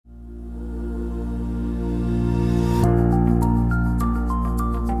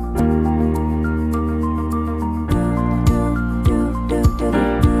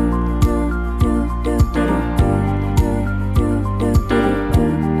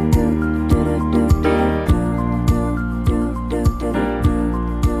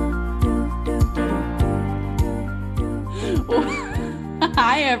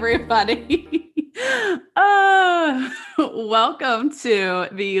everybody. Welcome to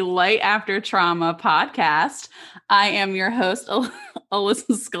the Light After Trauma podcast. I am your host, Alyssa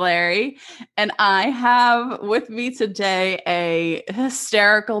Scolari, and I have with me today a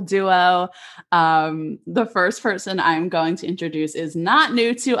hysterical duo. The first person I'm going to introduce is not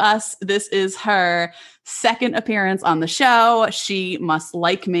new to us. This is her second appearance on the show. She must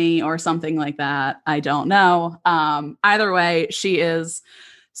like me or something like that. I don't know. Either way, she is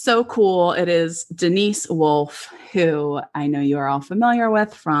so cool. It is Denise Wolf, who I know you are all familiar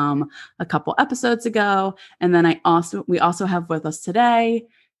with from a couple episodes ago. And then we also have with us today,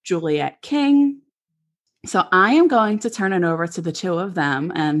 Juliet King. So I am going to turn it over to the two of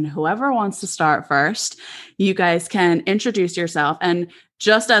them, and whoever wants to start first, you guys can introduce yourself. And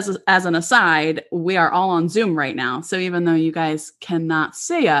just as an aside, we are all on Zoom right now. So even though you guys cannot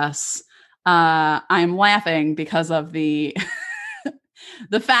see us, I'm laughing because of the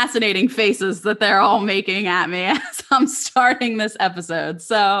the fascinating faces that they're all making at me as I'm starting this episode.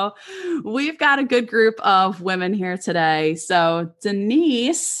 So we've got a good group of women here today. So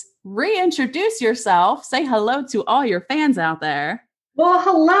Denise, reintroduce yourself. Say hello to all your fans out there. Well,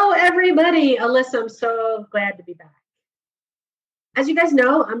 hello, everybody. Alyssa, I'm so glad to be back. As you guys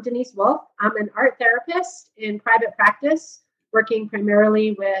know, I'm Denise Wolf. I'm an art therapist in private practice, working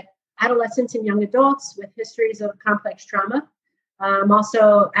primarily with adolescents and young adults with histories of complex trauma. I'm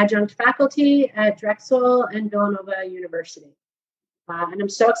also adjunct faculty at Drexel and Villanova University. And I'm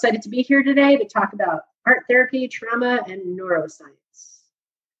so excited to be here today to talk about art therapy, trauma, and neuroscience.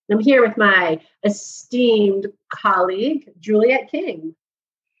 I'm here with my esteemed colleague, Juliet King.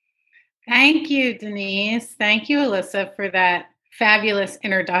 Thank you, Denise. Thank you, Alyssa, for that fabulous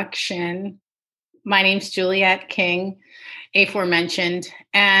introduction. My name's Juliet King, aforementioned,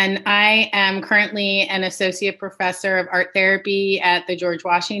 and I am currently an associate professor of art therapy at the George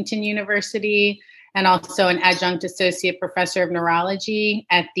Washington University and also an adjunct associate professor of neurology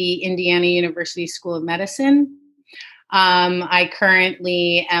at the Indiana University School of Medicine. I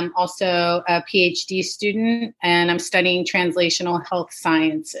currently am also a PhD student, and I'm studying translational health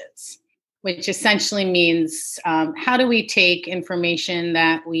sciences, which essentially means how do we take information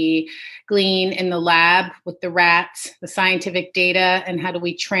that we glean in the lab with the rats, the scientific data, and how do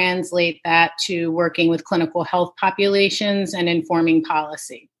we translate that to working with clinical health populations and informing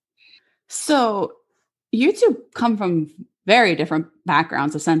policy? So you two come from very different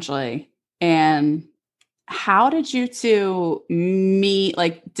backgrounds, essentially. And how did you two meet?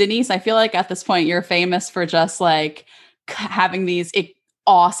 Like, Denise, I feel like at this point you're famous for just like having these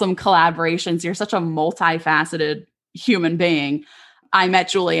awesome collaborations. You're such a multifaceted human being. I met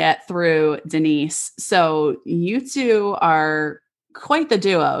Juliet through Denise. So you two are quite the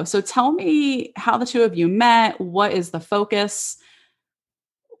duo. So tell me how the two of you met. What is the focus?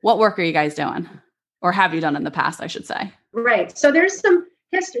 What work are you guys doing? Or have you done in the past, I should say? Right. So there's some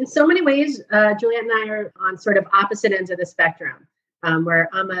history. In so many ways, Juliet and I are on sort of opposite ends of the spectrum, where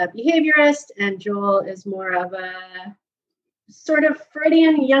I'm a behaviorist and Jewel is more of a sort of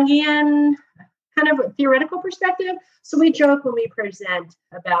Freudian, Jungian kind of theoretical perspective. So we joke when we present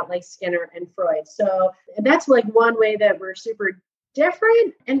about like Skinner and Freud. So that's like one way that we're super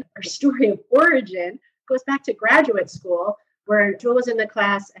different. And our story of origin goes back to graduate school, where Jewel was in the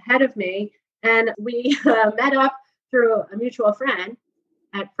class ahead of me. And we met up through a mutual friend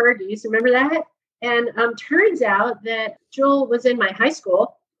at Fergie's. Remember that? And turns out that Jewel was in my high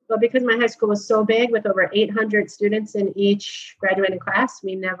school. But because my high school was so big with over 800 students in each graduating class,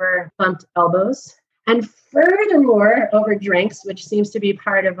 we never bumped elbows. And furthermore, over drinks, which seems to be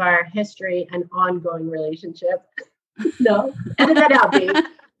part of our history and ongoing relationship. No, edit that out, babe.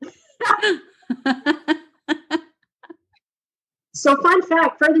 So fun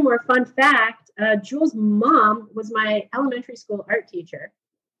fact, Jewel's mom was my elementary school art teacher,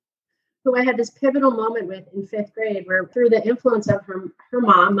 who I had this pivotal moment with in 5th grade, where through the influence of her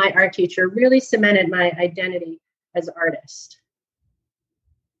mom, my art teacher, really cemented my identity as an artist.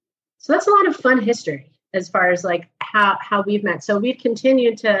 So that's a lot of fun history as far as like how we've met. So we've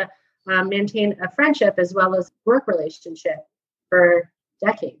continued to maintain a friendship as well as work relationship for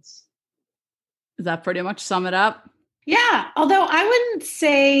decades. Does that pretty much sum it up? Yeah, although I wouldn't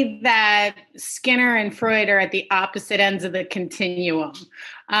say that Skinner and Freud are at the opposite ends of the continuum.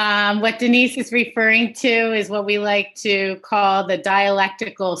 What Denise is referring to is what we like to call the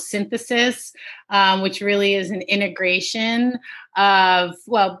dialectical synthesis, which really is an integration of,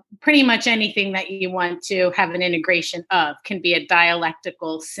 well, pretty much anything that you want to have an integration of can be a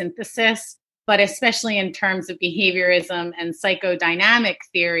dialectical synthesis. but especially in terms of behaviorism and psychodynamic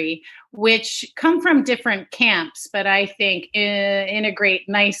theory, which come from different camps, but I think integrate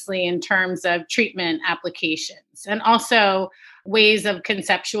nicely in terms of treatment applications and also ways of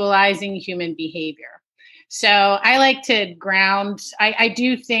conceptualizing human behavior. So I like to ground, I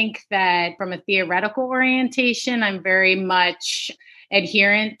do think that from a theoretical orientation, I'm very much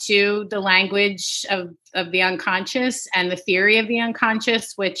adherent to the language of the unconscious and the theory of the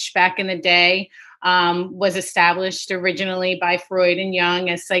unconscious, which back in the day was established originally by Freud and Jung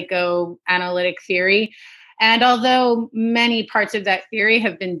as psychoanalytic theory. And although many parts of that theory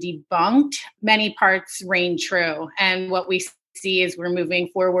have been debunked, many parts reign true. And what we see as we're moving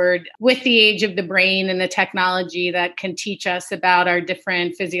forward with the age of the brain and the technology that can teach us about our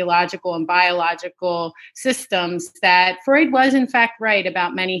different physiological and biological systems, that Freud was in fact right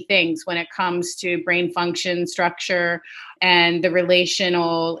about many things when it comes to brain function, structure, and the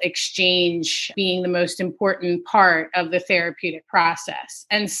relational exchange being the most important part of the therapeutic process.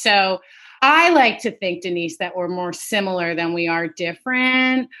 And so I like to think, Denise, that we're more similar than we are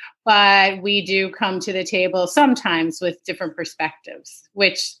different, but we do come to the table sometimes with different perspectives,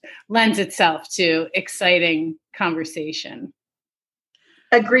 which lends itself to exciting conversation.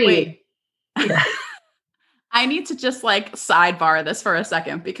 Agreed. Yeah. I need to just sidebar this for a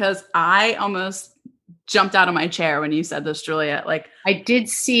second because I almost jumped out of my chair when you said this, Juliet. I did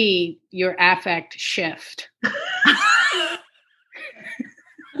see your affect shift.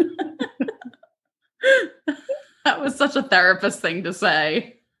 That was such a therapist thing to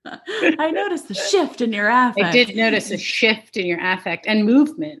say. I noticed the shift in your affect. I did notice a shift in your affect and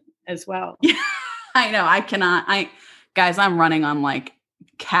movement as well. Yeah, I know. Guys, I'm running on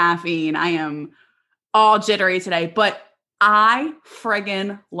caffeine. I am all jittery today, but I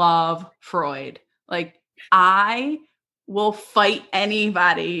friggin' love Freud. I will fight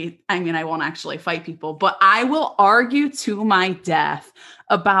anybody. I mean, I won't actually fight people, but I will argue to my death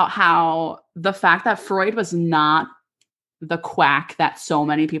about how the fact that Freud was not the quack that so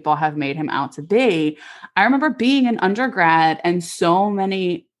many people have made him out to be. I remember being an undergrad and so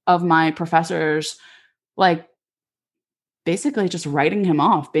many of my professors, basically just writing him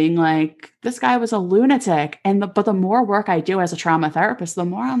off, being like, this guy was a lunatic. But the more work I do as a trauma therapist, the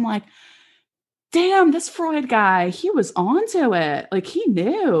more I'm like, damn, this Freud guy, he was onto it. He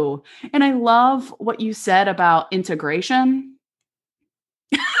knew. And I love what you said about integration.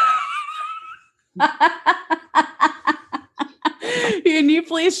 Can you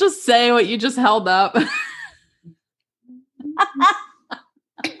please just say what you just held up?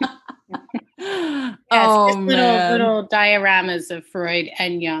 Yes, little dioramas of Freud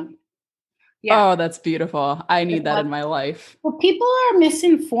and Jung. Yeah. Oh, that's beautiful. I need that in my life. Well, people are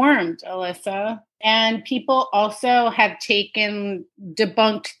misinformed, Alyssa. And people also have taken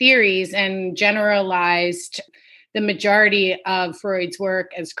debunked theories and generalized the majority of Freud's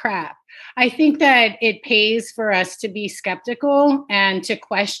work as crap. I think that it pays for us to be skeptical and to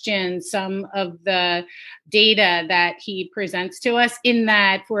question some of the data that he presents to us, in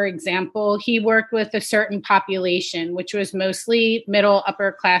that, for example, he worked with a certain population, which was mostly middle,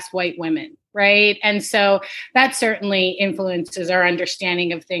 upper class white women, right? And so that certainly influences our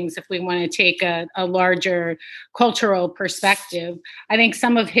understanding of things if we want to take a larger cultural perspective. I think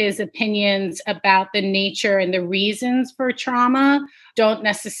some of his opinions about the nature and the reasons for trauma don't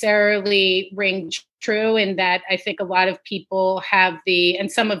necessarily ring true, in that I think a lot of people have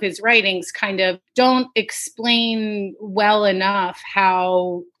and some of his writings kind of don't explain well enough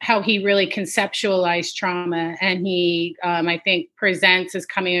how he really conceptualized trauma. And he, I think, presents as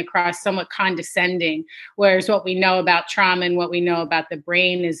coming across somewhat condescending, whereas what we know about trauma and what we know about the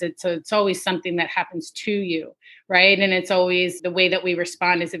brain is it's always something that happens to you, right? And it's always the way that we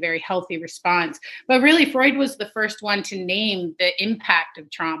respond is a very healthy response. But really, Freud was the first one to name the impact of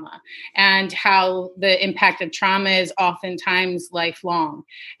trauma and how the impact of trauma is oftentimes lifelong.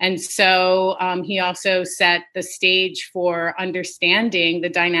 And so he also set the stage for understanding the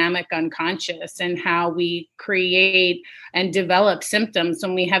dynamic unconscious and how we create and develop symptoms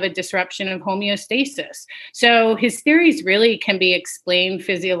when we have a disruption of homeostasis. So his theories really can be explained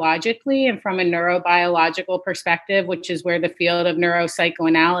physiologically and from a neurobiological perspective, which is where the field of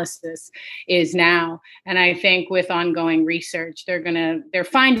neuropsychoanalysis is now. And I think with ongoing research, they're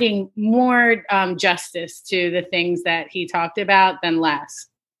finding more justice to the things that he talked about than less.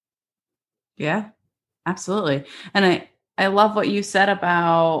 Yeah, absolutely. And I love what you said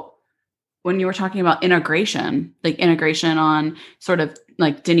about when you were talking about integration on sort of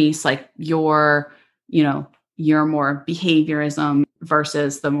Denise, your more behaviorism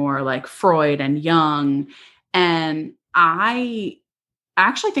versus the more Freud and Jung. And I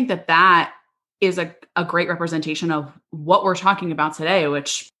actually think that is a great representation of what we're talking about today,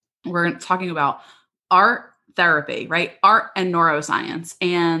 which we're talking about art therapy, right? Art and neuroscience.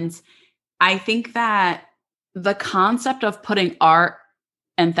 And I think that the concept of putting art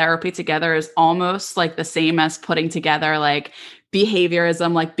and therapy together is almost like the same as putting together like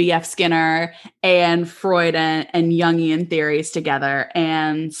behaviorism, like B.F. Skinner and Freud and Jungian theories together.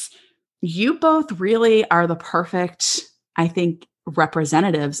 And you both really are the perfect, I think,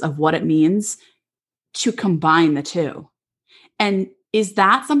 representatives of what it means to combine the two. And is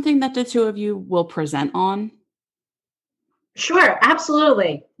that something that the two of you will present on? Sure,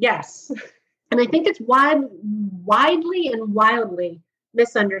 absolutely. Yes. And I think it's widely and wildly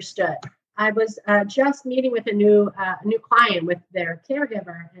misunderstood. I was just meeting with a new client with their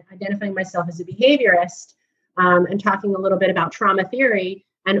caregiver, identifying myself as a behaviorist, and talking a little bit about trauma theory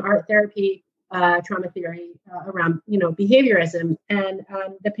and art therapy, trauma theory around behaviorism. And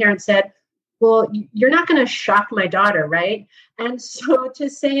the parent said, "Well, you're not going to shock my daughter, right?" And so to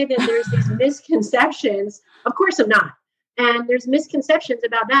say that there's these misconceptions, of course I'm not. And there's misconceptions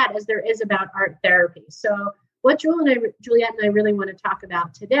about that as there is about art therapy. So what Juliet and I really want to talk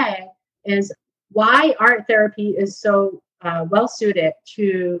about today is why art therapy is so well suited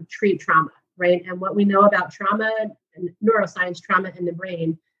to treat trauma, right? And what we know about trauma and neuroscience, trauma in the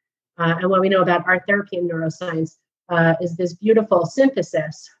brain, and what we know about art therapy and neuroscience is this beautiful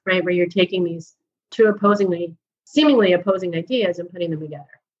synthesis, right? Where you're taking these two seemingly opposing ideas and putting them together.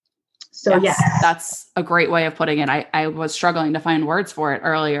 So yes, that's a great way of putting it. I was struggling to find words for it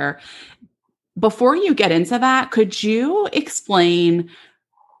earlier. Before you get into that, could you explain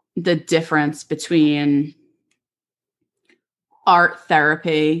the difference between art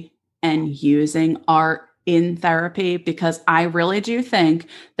therapy and using art in therapy? Because I really do think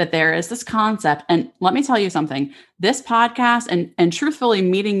that there is this concept. And let me tell you something, this podcast and truthfully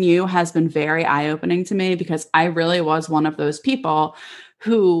meeting you has been very eye-opening to me, because I really was one of those people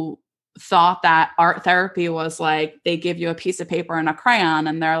who thought that art therapy was like, they give you a piece of paper and a crayon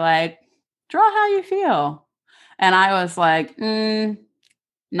and they're like, draw how you feel. And I was like,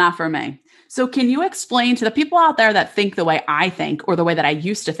 not for me. So can you explain to the people out there that think the way I think, or the way that I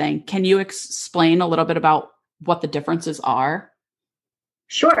used to think, can you explain a little bit about what the differences are?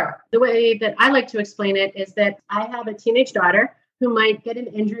 Sure. The way that I like to explain it is that I have a teenage daughter who might get an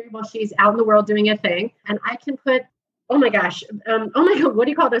injury while she's out in the world doing a thing. And I can put, oh my God, what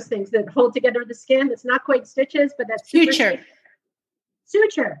do you call those things that hold together the skin? That's not quite stitches, but that's Suture.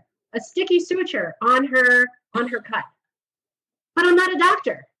 Suture, a sticky suture on her cut. But I'm not a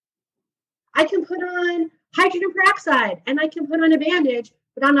doctor. I can put on hydrogen peroxide and I can put on a bandage,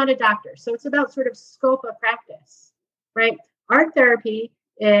 but I'm not a doctor. So it's about sort of scope of practice, right? Art therapy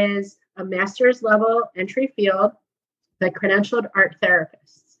is a master's level entry field by credentialed art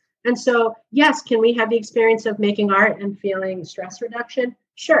therapists. And so, yes, can we have the experience of making art and feeling stress reduction?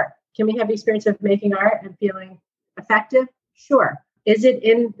 Sure. Can we have the experience of making art and feeling effective? Sure. Is it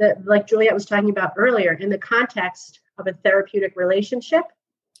in like Juliet was talking about earlier, in the context of a therapeutic relationship,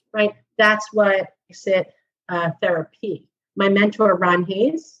 right? That's what makes it therapy. My mentor, Ron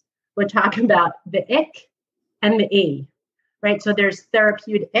Hayes, would talk about the ick and the E, right? So there's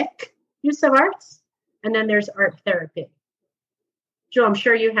therapeutic use of arts, and then there's art therapy. Joe, I'm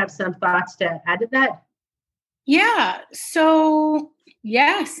sure you have some thoughts to add to that. Yeah. So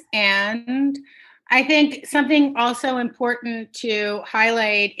yes. And I think something also important to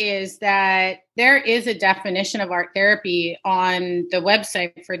highlight is that there is a definition of art therapy on the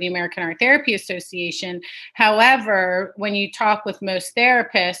website for the American Art Therapy Association. However, when you talk with most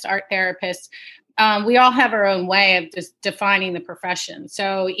therapists, art therapists, we all have our own way of just defining the profession.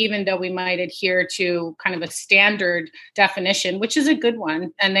 So even though we might adhere to kind of a standard definition, which is a good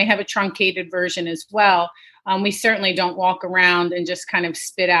one, and they have a truncated version as well, we certainly don't walk around and just kind of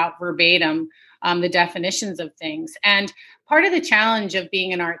spit out verbatim the definitions of things. And part of the challenge of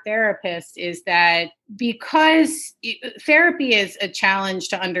being an art therapist is that because therapy is a challenge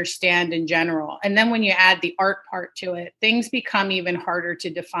to understand in general, and then when you add the art part to it, things become even harder to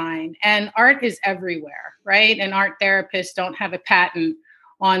define. And art is everywhere, right? And art therapists don't have a patent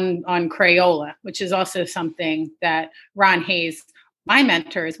on Crayola, which is also something that Ron Hayes, my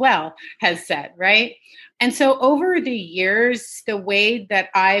mentor as well, has said, right? And so over the years, the way that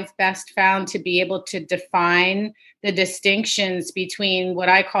I've best found to be able to define the distinctions between what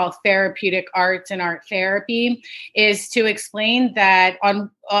I call therapeutic arts and art therapy is to explain that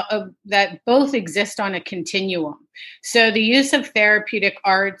that both exist on a continuum. So the use of therapeutic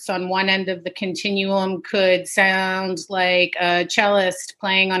arts on one end of the continuum could sound like a cellist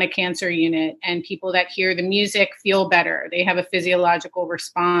playing on a cancer unit, and people that hear the music feel better. They have a physiological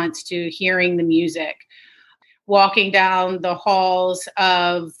response to hearing the music. Walking down the halls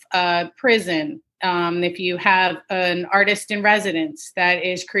of a prison, if you have an artist in residence that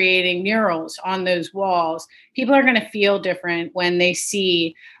is creating murals on those walls, people are going to feel different when they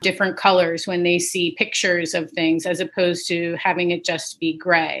see different colors, when they see pictures of things, as opposed to having it just be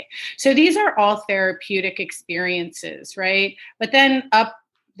gray. So these are all therapeutic experiences, right? But then up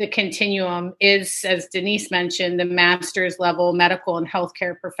the continuum is, as Denise mentioned, the master's level medical and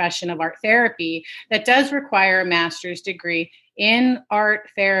healthcare profession of art therapy that does require a master's degree in art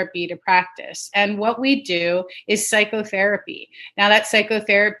therapy to practice. And what we do is psychotherapy. Now, that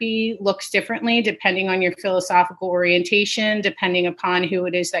psychotherapy looks differently depending on your philosophical orientation, depending upon who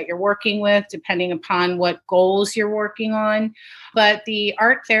it is that you're working with, depending upon what goals you're working on. But the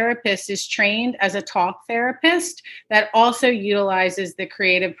art therapist is trained as a talk therapist that also utilizes the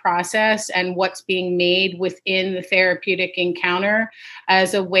creative process and what's being made within the therapeutic encounter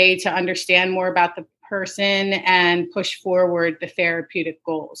as a way to understand more about the person and push forward the therapeutic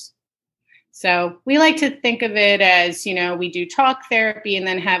goals. So we like to think of it as, we do talk therapy and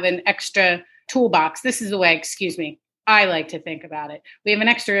then have an extra toolbox. This is the way, I like to think about it. We have an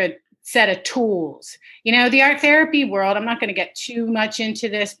extra set of tools. The art therapy world, I'm not going to get too much into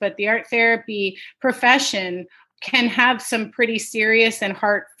this, but the art therapy profession can have some pretty serious and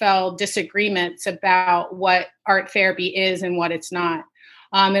heartfelt disagreements about what art therapy is and what it's not.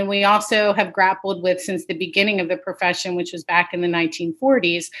 And we also have grappled with, since the beginning of the profession, which was back in the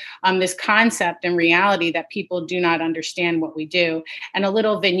 1940s, this concept and reality that people do not understand what we do. And a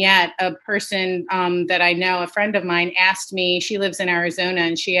little vignette, a person that I know, a friend of mine, asked me, she lives in Arizona,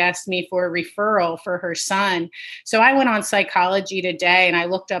 and she asked me for a referral for her son. So I went on Psychology Today and I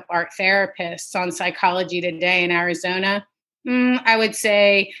looked up art therapists on Psychology Today in Arizona. I would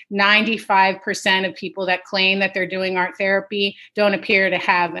say 95% of people that claim that they're doing art therapy don't appear to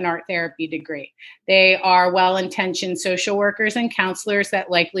have an art therapy degree. They are well-intentioned social workers and counselors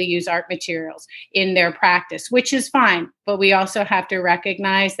that likely use art materials in their practice, which is fine. But we also have to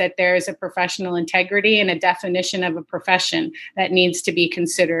recognize that there is a professional integrity and a definition of a profession that needs to be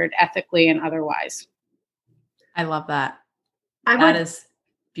considered ethically and otherwise. I love that. That is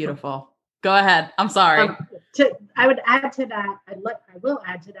beautiful. Go ahead. I'm sorry. I would add to that. I will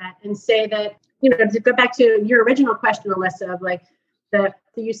add to that and say that, to go back to your original question, Alyssa, of like the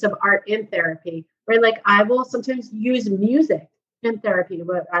use of art in therapy, right? Like I will sometimes use music in therapy.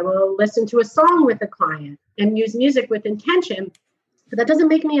 I will listen to a song with a client and use music with intention, but that doesn't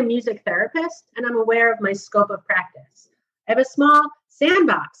make me a music therapist. And I'm aware of my scope of practice. I have a small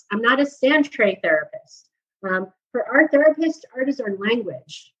sandbox. I'm not a sand tray therapist. For art therapists, art is our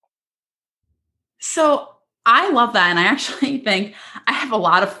language. So I love that. And I actually think I have a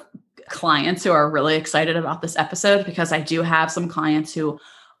lot of clients who are really excited about this episode, because I do have some clients who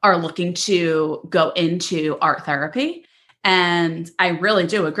are looking to go into art therapy. And I really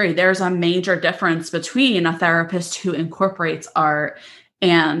do agree. There's a major difference between a therapist who incorporates art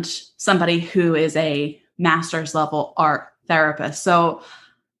and somebody who is a master's level art therapist. So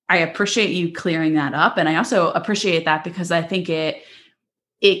I appreciate you clearing that up. And I also appreciate that because I think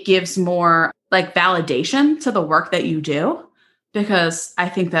it gives more like validation to the work that you do, because I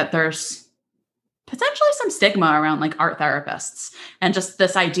think that there's potentially some stigma around like art therapists and just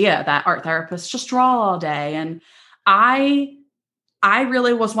this idea that art therapists just draw all day. And I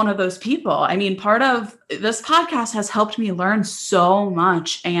really was one of those people. I mean, part of this podcast has helped me learn so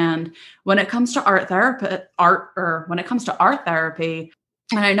much. And when it comes to art therapy,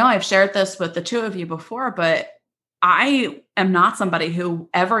 and I know I've shared this with the two of you before, but I am not somebody who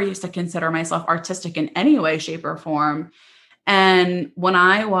ever used to consider myself artistic in any way, shape, or form. And when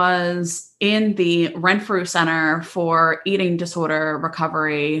I was in the Renfrew Center for Eating Disorder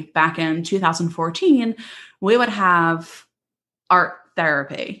Recovery back in 2014, we would have art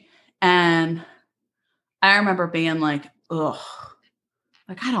therapy. And I remember being like, ugh,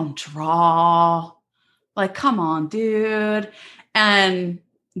 like I don't draw. Like, come on, dude. And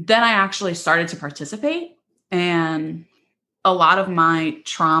then I actually started to participate. And a lot of my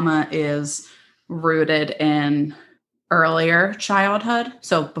trauma is rooted in earlier childhood.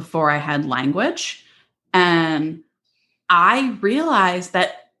 So before I had language. And I realized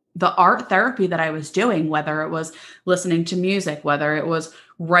that the art therapy that I was doing, whether it was listening to music, whether it was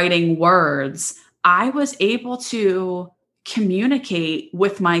writing words, I was able to communicate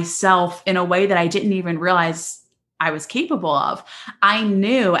with myself in a way that I didn't even realize I was capable of. I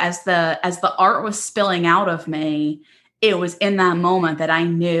knew as the art was spilling out of me, it was in that moment that I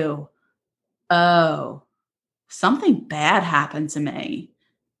knew, oh, something bad happened to me.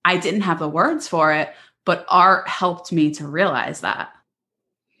 I didn't have the words for it, but art helped me to realize that.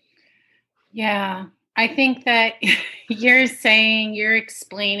 Yeah, I think that you're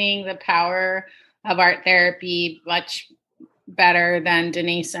explaining the power of art therapy much better than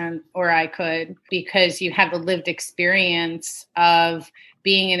Denise or I could, because you have the lived experience of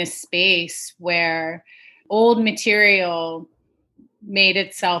being in a space where old material made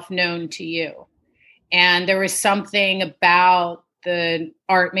itself known to you. And there was something about the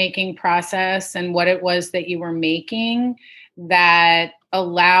art making process and what it was that you were making that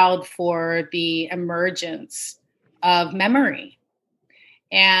allowed for the emergence of memory.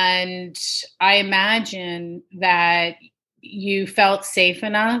 And I imagine that you felt safe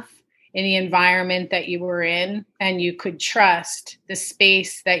enough in the environment that you were in, and you could trust the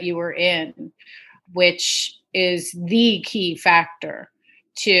space that you were in, which is the key factor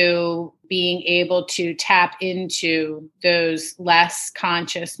to being able to tap into those less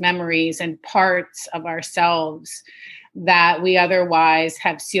conscious memories and parts of ourselves that we otherwise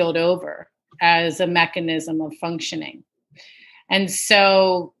have sealed over as a mechanism of functioning. And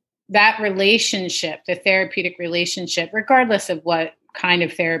so that relationship, the therapeutic relationship, regardless of what kind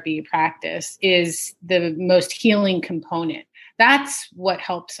of therapy you practice, is the most healing component. That's what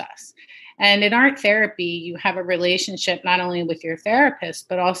helps us. And in art therapy, you have a relationship not only with your therapist,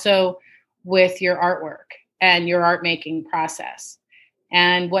 but also with your artwork and your art making process.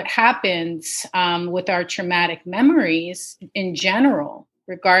 And what happens with our traumatic memories in general,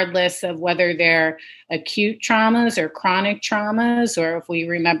 regardless of whether they're acute traumas or chronic traumas, or if we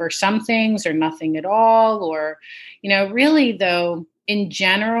remember some things or nothing at all, or, really though, in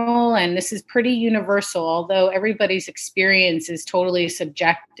general, and this is pretty universal, although everybody's experience is totally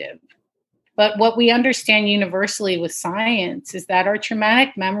subjective. But what we understand universally with science is that our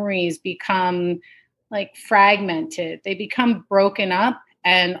traumatic memories become like fragmented. They become broken up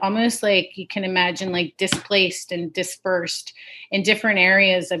and almost like you can imagine like displaced and dispersed in different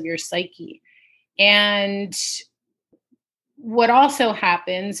areas of your psyche. And what also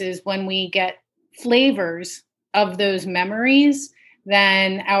happens is when we get flavors of those memories,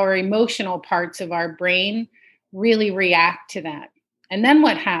 then our emotional parts of our brain really react to that. And then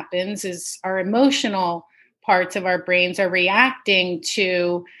what happens is our emotional parts of our brains are reacting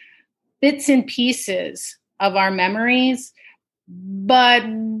to bits and pieces of our memories. But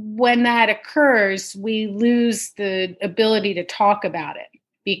when that occurs, we lose the ability to talk about it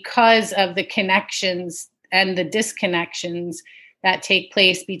because of the connections and the disconnections that take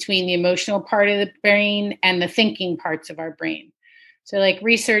place between the emotional part of the brain and the thinking parts of our brain. So like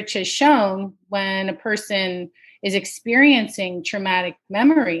research has shown, when a person is experiencing traumatic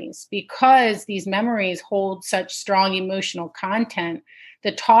memories, because these memories hold such strong emotional content,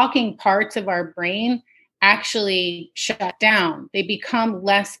 the talking parts of our brain actually shut down. They become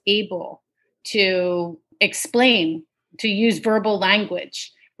less able to explain, to use verbal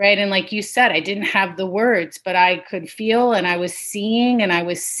language, right? And like you said, I didn't have the words, but I could feel and I was seeing and I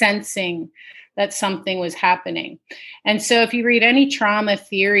was sensing that something was happening. And so if you read any trauma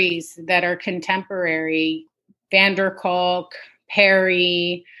theories that are contemporary, Van der Kolk,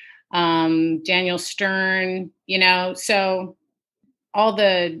 Perry, Daniel Stern, so all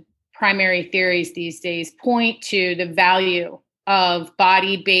the primary theories these days point to the value of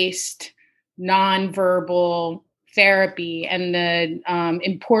body-based, nonverbal therapy and the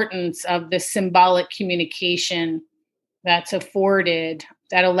importance of the symbolic communication that's afforded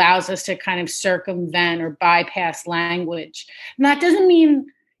that allows us to kind of circumvent or bypass language. And that doesn't mean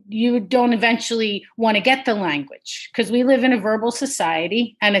you don't eventually want to get the language, because we live in a verbal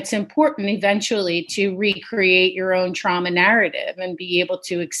society and it's important eventually to recreate your own trauma narrative and be able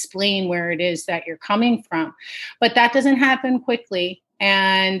to explain where it is that you're coming from. But that doesn't happen quickly,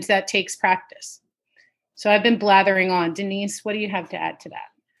 and that takes practice. So I've been blathering on. Denise, what do you have to add to that?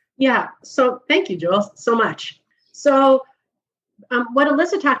 Yeah. So thank you, Joel, so much. So what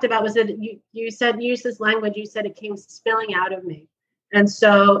Alyssa talked about was that you said, use this language, you said it came spilling out of me. And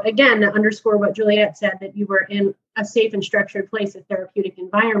so, again, to underscore what Juliet said, that you were in a safe and structured place, a therapeutic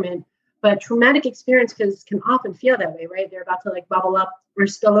environment, but traumatic experience can often feel that way, right? They're about to like bubble up or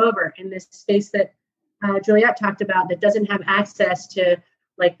spill over in this space that Juliet talked about that doesn't have access to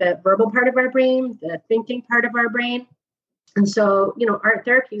like the verbal part of our brain, the thinking part of our brain. And so, art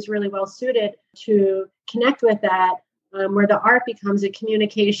therapy is really well suited to connect with that, where the art becomes a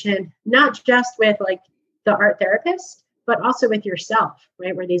communication, not just with like the art therapist, but also with yourself,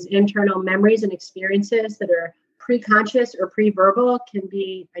 right? Where these internal memories and experiences that are preconscious or pre-verbal can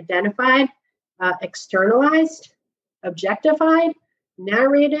be identified, externalized, objectified,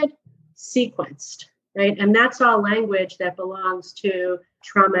 narrated, sequenced, right? And that's all language that belongs to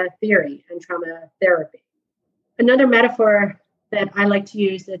trauma theory and trauma therapy. Another metaphor that I like to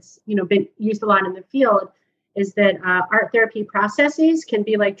use that's been used a lot in the field is that art therapy processes can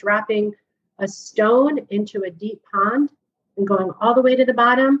be like dropping a stone into a deep pond and going all the way to the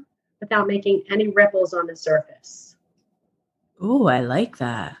bottom without making any ripples on the surface. Oh, I like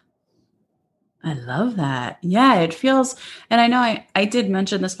that. I love that. Yeah, it feels, and I know I did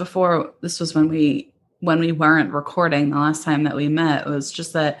mention this before. This was when we weren't recording the last time that we met. It was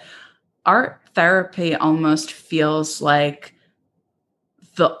just that art therapy almost feels like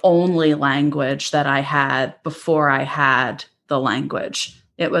the only language that I had before I had the language.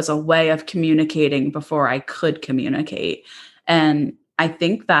 It was a way of communicating before I could communicate. And I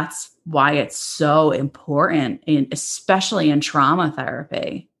think that's why it's so important, especially in trauma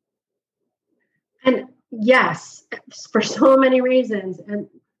therapy. And yes, for so many reasons. And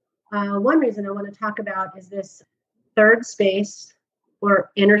one reason I want to talk about is this third space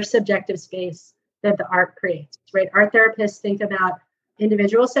or intersubjective space that the art creates, right? Art therapists think about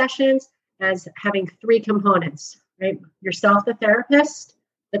individual sessions as having three components, right? Yourself, the therapist,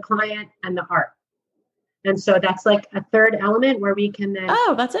 the client, and the art. And so that's like a third element where we can then...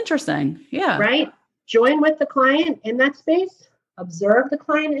 Oh, that's interesting. Yeah. Right? Join with the client in that space, observe the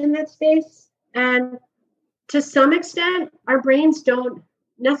client in that space. And to some extent, our brains don't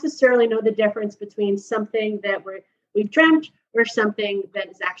necessarily know the difference between something that we've dreamt or something that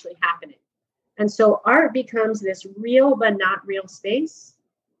is actually happening. And so art becomes this real but not real space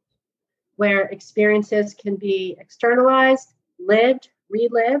where experiences can be externalized, lived,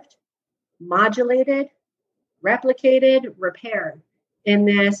 relived, modulated, replicated, repaired in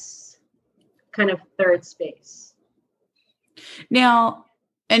this kind of third space. Now,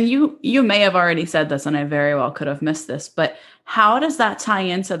 and you may have already said this, and I very well could have missed this, but how does that tie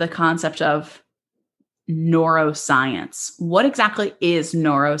into the concept of neuroscience? What exactly is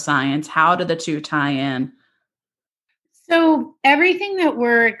neuroscience? How do the two tie in? So everything that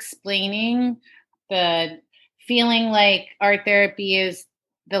we're explaining, the feeling like art therapy is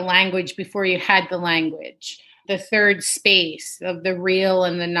the language before you had the language, the third space of the real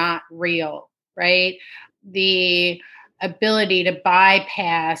and the not real, right? The ability to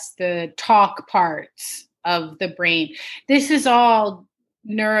bypass the talk parts of the brain. This is all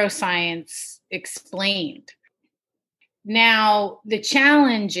neuroscience explained. Now, the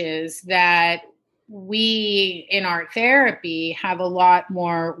challenge is that we in art therapy have a lot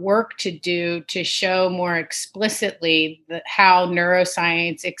more work to do to show more explicitly how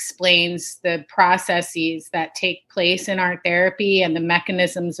neuroscience explains the processes that take place in art therapy and the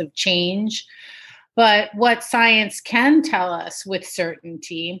mechanisms of change. But what science can tell us with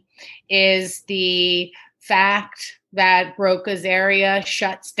certainty is the fact that Broca's area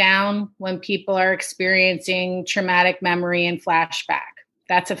shuts down when people are experiencing traumatic memory and flashback.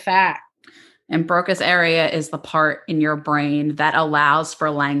 That's a fact. And Broca's area is the part in your brain that allows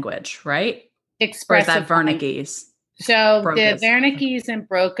for language, right? Expressive. Or is that Wernicke's? So Broca's. The Wernicke's and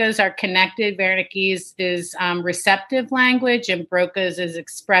Broca's are connected. Wernicke's is receptive language and Broca's is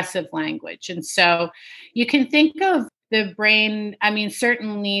expressive language. And so you can think of the brain, I mean,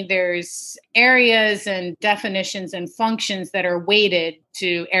 certainly there's areas and definitions and functions that are weighted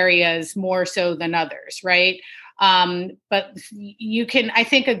to areas more so than others, right? But you can, I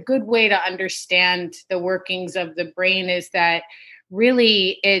think a good way to understand the workings of the brain is that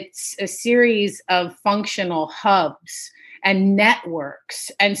really it's a series of functional hubs and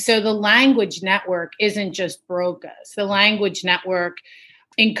networks. And so the language network isn't just Broca's. The language network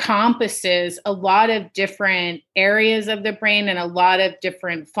encompasses a lot of different areas of the brain and a lot of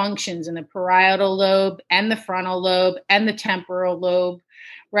different functions in the parietal lobe and the frontal lobe and the temporal lobe,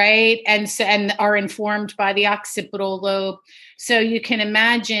 right? And so, and are informed by the occipital lobe. So you can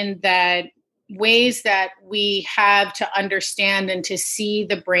imagine that ways that we have to understand and to see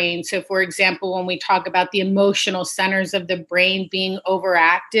the brain. So for example, when we talk about the emotional centers of the brain being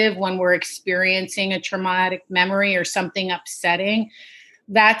overactive when we're experiencing a traumatic memory or something upsetting,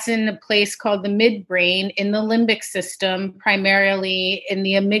 that's in a place called the midbrain in the limbic system, primarily in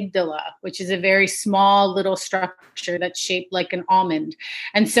the amygdala, which is a very small little structure that's shaped like an almond.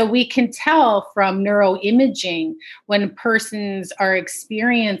 And so we can tell from neuroimaging when persons are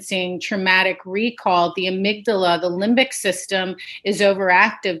experiencing traumatic recall, the amygdala, the limbic system is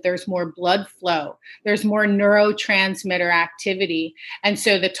overactive. There's more blood flow. There's more neurotransmitter activity. And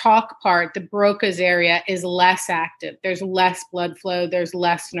so the talk part, the Broca's area, is less active. There's less blood flow. There's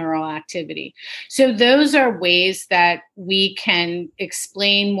less neural activity. So those are ways that we can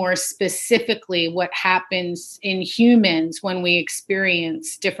explain more specifically what happens in humans when we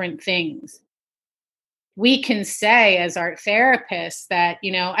experience different things. We can say as art therapists that,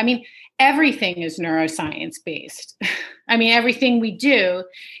 everything is neuroscience based. Everything we do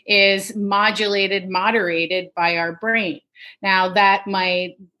is moderated by our brain. Now, that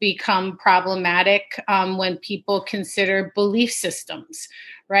might become problematic when people consider belief systems,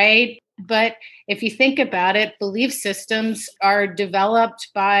 right? But if you think about it, belief systems are developed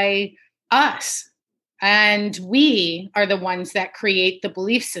by us. And we are the ones that create the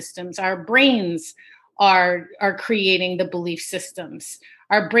belief systems. Our brains are creating the belief systems.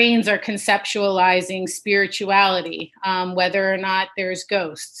 Our brains are conceptualizing spirituality, whether or not there's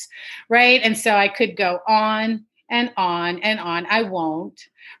ghosts, right? And so I could go on and on and on. I won't,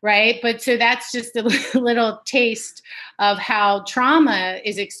 right? But so that's just a little taste of how trauma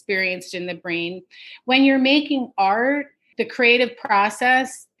is experienced in the brain. When you're making art, the creative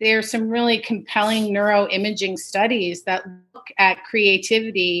process, there's some really compelling neuroimaging studies that look at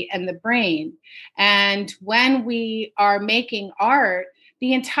creativity and the brain. And when we are making art,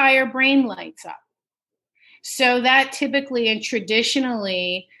 the entire brain lights up. So that typically and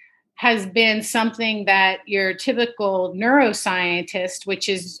traditionally has been something that your typical neuroscientist, which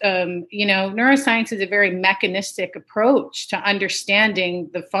is, neuroscience is a very mechanistic approach to understanding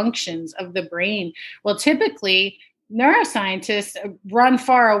the functions of the brain. Well, typically, neuroscientists run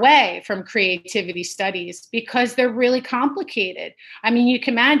far away from creativity studies because they're really complicated. You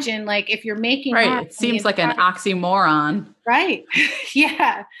can imagine, like, if you're making art, it seems like an oxymoron. Right.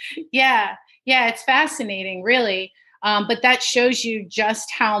 Yeah. It's fascinating, really. But that shows you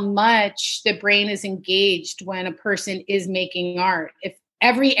just how much the brain is engaged when a person is making art. If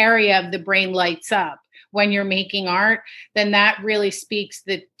every area of the brain lights up when you're making art, then that really speaks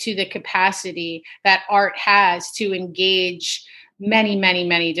to the capacity that art has to engage many, many,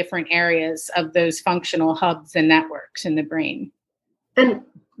 many different areas of those functional hubs and networks in the brain. And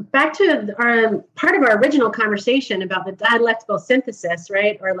back to our part of our original conversation about the dialectical synthesis,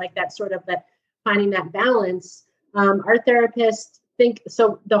 right? Or like that sort of that finding that balance. Art therapists think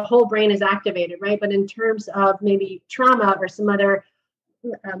so the whole brain is activated, right? But in terms of maybe trauma or some other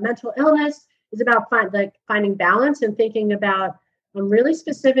mental illness, is about finding balance and thinking about really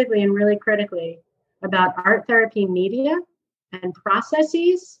specifically and really critically about art therapy media and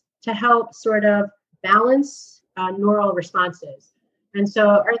processes to help sort of balance neural responses. And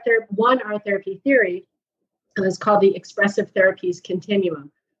so one art therapy theory is called the expressive therapies continuum,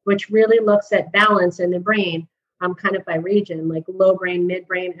 which really looks at balance in the brain kind of by region, like low brain,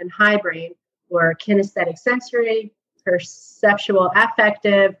 midbrain, and high brain, or kinesthetic sensory, perceptual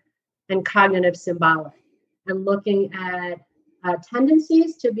affective, and cognitive symbolic, and looking at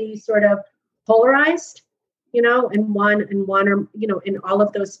tendencies to be sort of polarized, in one or, in all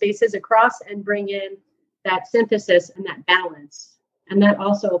of those spaces across, and bring in that synthesis and that balance. And that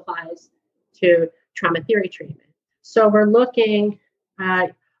also applies to trauma theory treatment. So we're looking,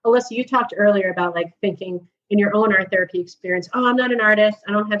 Alyssa, you talked earlier about like thinking in your own art therapy experience, I'm not an artist,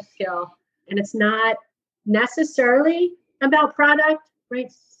 I don't have skill. And it's not necessarily about product, right?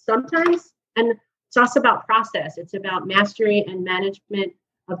 Sometimes, and it's also about process. It's about mastery and management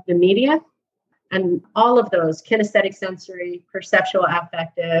of the media, and all of those kinesthetic sensory, perceptual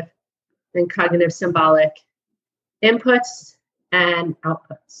affective, and cognitive symbolic inputs and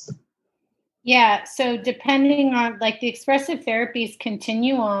outputs. Yeah. So depending on like the expressive therapies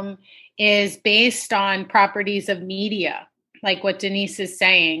continuum is based on properties of media, like what Denise is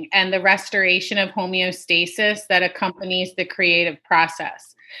saying, and the restoration of homeostasis that accompanies the creative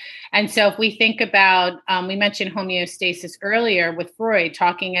process. And so if we think about, we mentioned homeostasis earlier with Freud,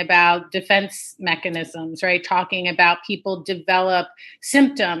 talking about defense mechanisms, right? Talking about people develop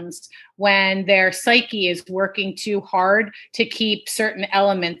symptoms when their psyche is working too hard to keep certain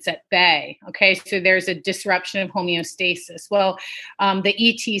elements at bay. Okay, so there's a disruption of homeostasis. Well, the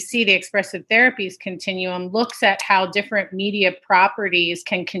ETC, the expressive therapies continuum, looks at how different media properties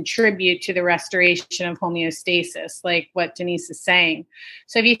can contribute to the restoration of homeostasis, like what Denise is saying.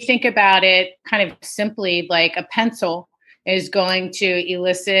 So if you think about it kind of simply, like a pencil is going to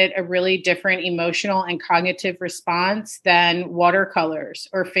elicit a really different emotional and cognitive response than watercolors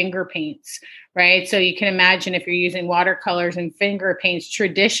or finger paints, right? So you can imagine if you're using watercolors and finger paints,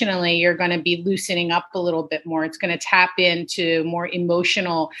 traditionally, you're going to be loosening up a little bit more. It's going to tap into more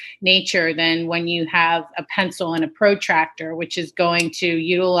emotional nature than when you have a pencil and a protractor, which is going to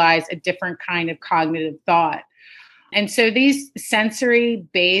utilize a different kind of cognitive thought. And so these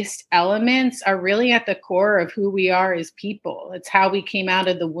sensory-based elements are really at the core of who we are as people. It's how we came out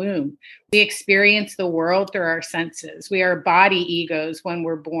of the womb. We experience the world through our senses. We are body egos when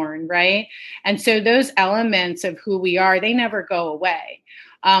we're born, right? And so those elements of who we are, they never go away.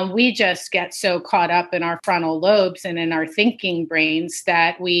 We just get so caught up in our frontal lobes and in our thinking brains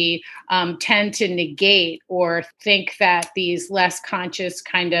that we tend to negate or think that these less conscious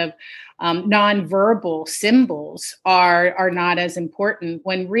kind of nonverbal symbols are not as important,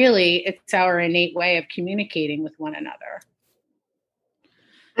 when really it's our innate way of communicating with one another.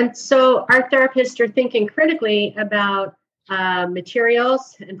 And so art therapists are thinking critically about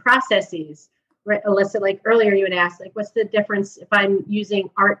materials and processes. Right, Alyssa, like earlier you had asked, like, what's the difference if I'm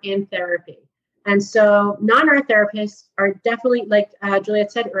using art in therapy? And so non-art therapists are definitely, like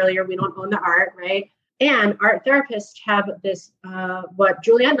Juliet said earlier, we don't own the art, right? And art therapists have this, what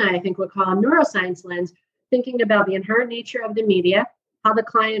Juliet and I think would call a neuroscience lens, thinking about the inherent nature of the media, how the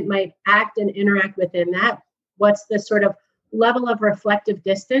client might act and interact within that. What's the sort of level of reflective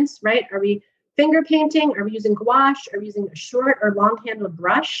distance, right? Are we finger painting? Are we using gouache? Are we using a short or long-handled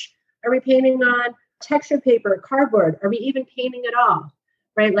brush? Are we painting on textured paper, cardboard? Are we even painting at all,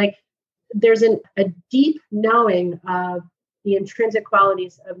 right? Like there's a deep knowing of the intrinsic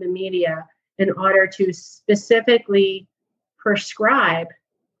qualities of the media in order to specifically prescribe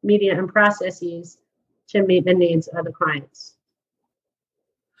media and processes to meet the needs of the clients.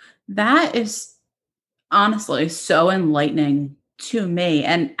 That is honestly so enlightening to me.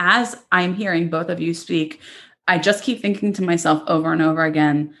 And as I'm hearing both of you speak, I just keep thinking to myself over and over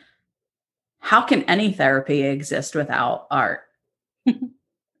again, how can any therapy exist without art?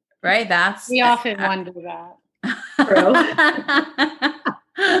 Right? We often wonder that.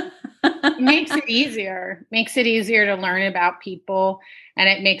 It makes it easier. Makes it easier to learn about people, and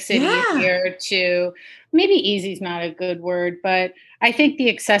it makes it easier to, maybe easy is not a good word, but I think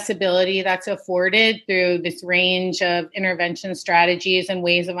the accessibility that's afforded through this range of intervention strategies and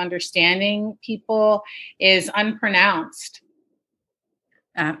ways of understanding people is unpronounced.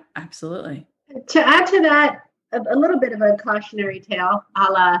 Absolutely. To add to that, a little bit of a cautionary tale, a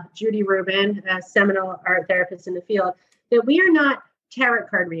la Judy Rubin, a seminal art therapist in the field, that we are not tarot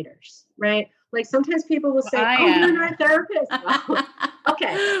card readers, right? Like sometimes people will say, you're an art therapist. Oh,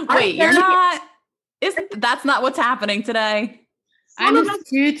 okay. Wait, you're not? That's not what's happening today. I'm a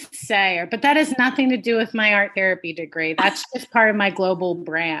soothsayer, but that has nothing to do with my art therapy degree. That's just part of my global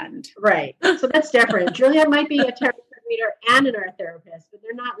brand. Right. So that's different. Juliet might be a tarot card reader and an art therapist, but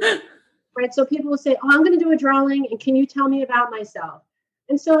they're not like, right? So people will say, I'm going to do a drawing, and can you tell me about myself?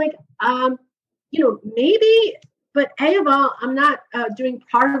 And so like, maybe, but A of all, I'm not doing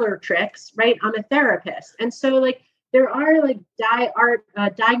parlor tricks, right? I'm a therapist. And so like, there are like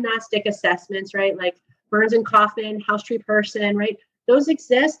diagnostic assessments, right? Like Burns and Kaufman, house tree person, right? Those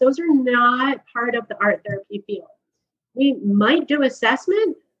exist. Those are not part of the art therapy field. We might do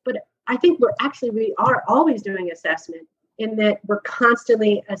assessment, but I think we are always doing assessment, in that we're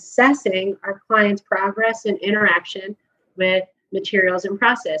constantly assessing our clients' progress and interaction with materials and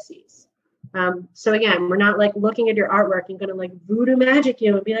processes. So again, we're not like looking at your artwork and going to like voodoo magic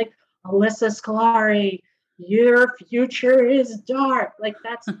you and be like, Alyssa Scolari, your future is dark. Like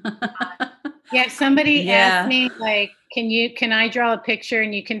that's yeah. Somebody asked me like, can I draw a picture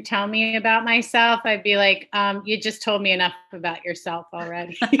and you can tell me about myself? I'd be like, you just told me enough about yourself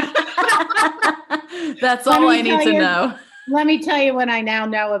already. That's all I need to know. Let me tell you what I now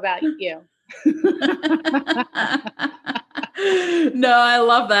know about you. No, I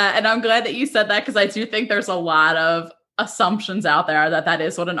love that. And I'm glad that you said that, because I do think there's a lot of assumptions out there that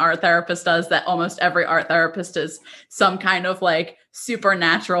is what an art therapist does, that almost every art therapist is some kind of like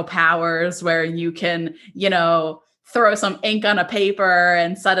supernatural powers where you can, throw some ink on a paper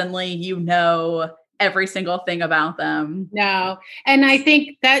and suddenly every single thing about them. No. And I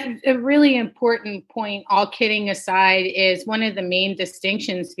think that a really important point, all kidding aside, is one of the main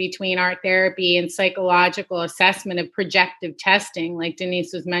distinctions between art therapy and psychological assessment of projective testing, like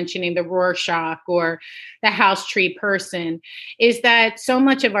Denise was mentioning, the Rorschach or the house tree person, is that so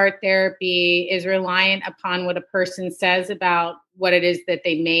much of art therapy is reliant upon what a person says about what it is that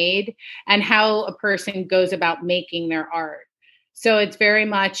they made and how a person goes about making their art. So it's very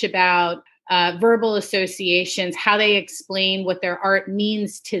much about verbal associations, how they explain what their art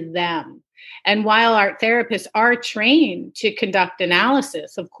means to them. And while art therapists are trained to conduct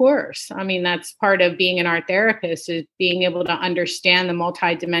analysis, of course, I mean, that's part of being an art therapist, is being able to understand the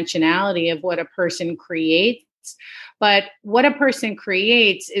multidimensionality of what a person creates. But what a person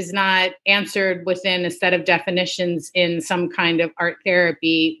creates is not answered within a set of definitions in some kind of art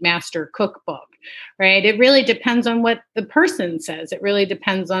therapy master cookbook. right? It really depends on what the person says. It really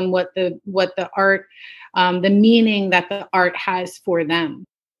depends on what the art, the meaning that the art has for them.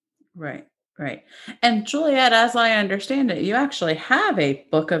 Right, right. And Juliet, as I understand it, you actually have a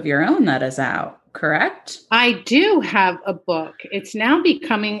book of your own that is out, correct? I do have a book. It's now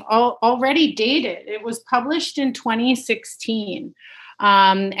becoming already dated. It was published in 2016.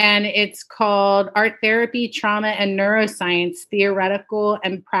 And it's called Art Therapy, Trauma, and Neuroscience, Theoretical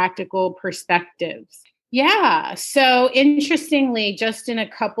and Practical Perspectives. Yeah. So interestingly, just in a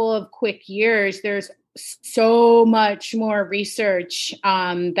couple of quick years, there's so much more research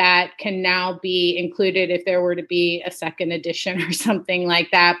that can now be included if there were to be a second edition or something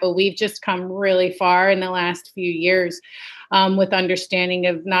like that. But we've just come really far in the last few years with understanding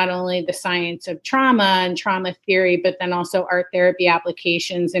of not only the science of trauma and trauma theory, but then also art therapy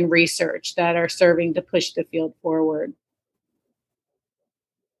applications and research that are serving to push the field forward.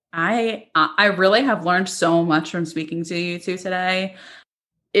 I really have learned so much from speaking to you two today.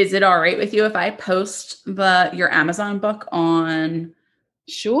 Is it all right with you if I post your Amazon book on?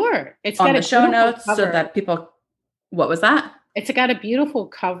 Sure. It's on got the a show notes cover. so that people, what was that? It's got a beautiful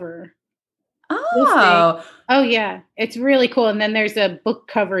cover. Oh, oh yeah, it's really cool. And then there's a book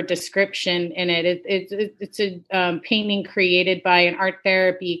cover description in it. It's a painting created by an art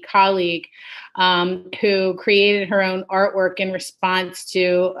therapy colleague who created her own artwork in response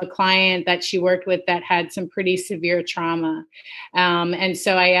to a client that she worked with that had some pretty severe trauma. And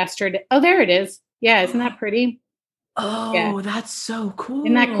so I asked her to, oh, there it is. Yeah, isn't that pretty? Oh, yeah. That's so cool.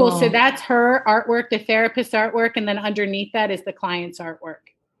 Isn't that cool? So that's her artwork, the therapist's artwork. And then underneath that is the client's artwork.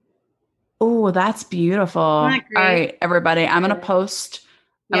 Oh, that's beautiful. All right, everybody. I'm going to post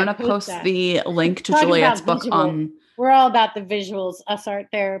the link to Juliet's book on. We're all about the visuals, us art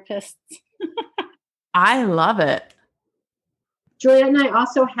therapists. I love it. Juliet and I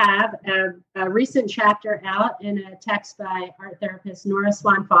also have a recent chapter out in a text by art therapist Nora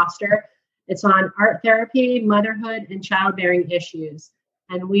Swan Foster. It's on art therapy, motherhood, and childbearing issues.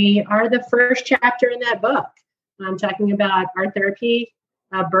 And we are the first chapter in that book. I'm talking about art therapy,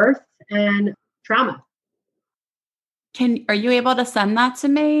 birth, and trauma. Are you able to send that to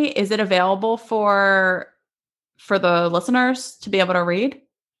me? Is it available for the listeners to be able to read?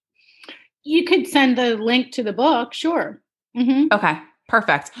 You could send the link to the book. Sure. Mm-hmm. Okay,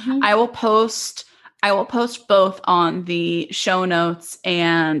 perfect. Mm-hmm. I will post both on the show notes,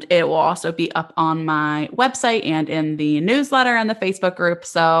 and it will also be up on my website and in the newsletter and the Facebook group.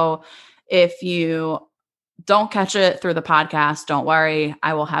 So if you don't catch it through the podcast, don't worry.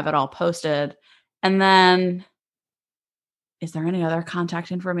 I will have it all posted. And then, is there any other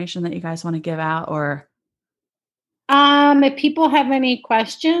contact information that you guys want to give out, or? If people have any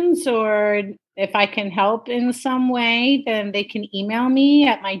questions or if I can help in some way, then they can email me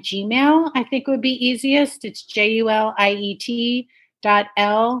at my Gmail. I think would be easiest. It's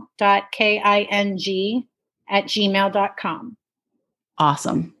juliet.l.king@gmail.com.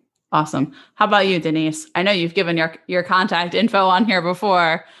 Awesome. Awesome. How about you, Denise? I know you've given your contact info on here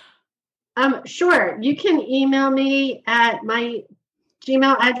before. Sure. You can email me at my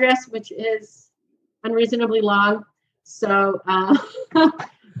Gmail address, which is unreasonably long. So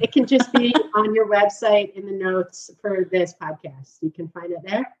it can just be on your website in the notes for this podcast. You can find it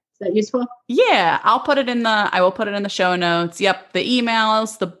there. Is that useful? Yeah, I will put it in the show notes. Yep. The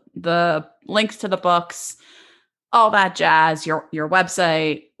emails, the links to the books, all that jazz, your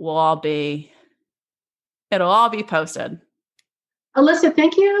website it'll all be posted. Alyssa,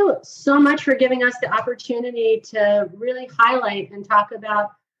 thank you so much for giving us the opportunity to really highlight and talk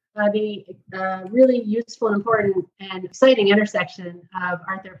about the really useful, important, and exciting intersection of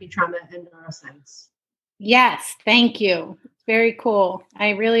art therapy, trauma, and neuroscience. Yes, thank you. Very cool. I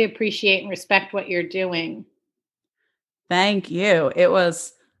really appreciate and respect what you're doing. Thank you.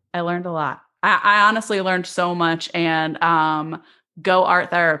 I learned a lot. I honestly learned so much, and go art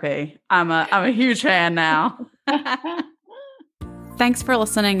therapy. I'm a huge fan now. Thanks for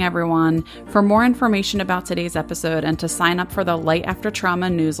listening, everyone. For more information about today's episode and to sign up for the Light After Trauma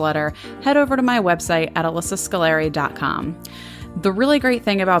newsletter, head over to my website at alyssascolari.com. The really great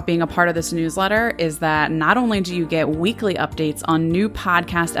thing about being a part of this newsletter is that not only do you get weekly updates on new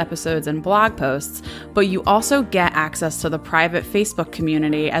podcast episodes and blog posts, but you also get access to the private Facebook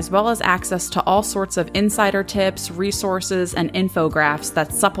community, as well as access to all sorts of insider tips, resources, and infographics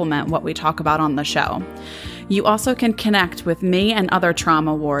that supplement what we talk about on the show. You also can connect with me and other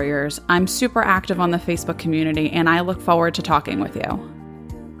trauma warriors. I'm super active on the Facebook community, and I look forward to talking with you.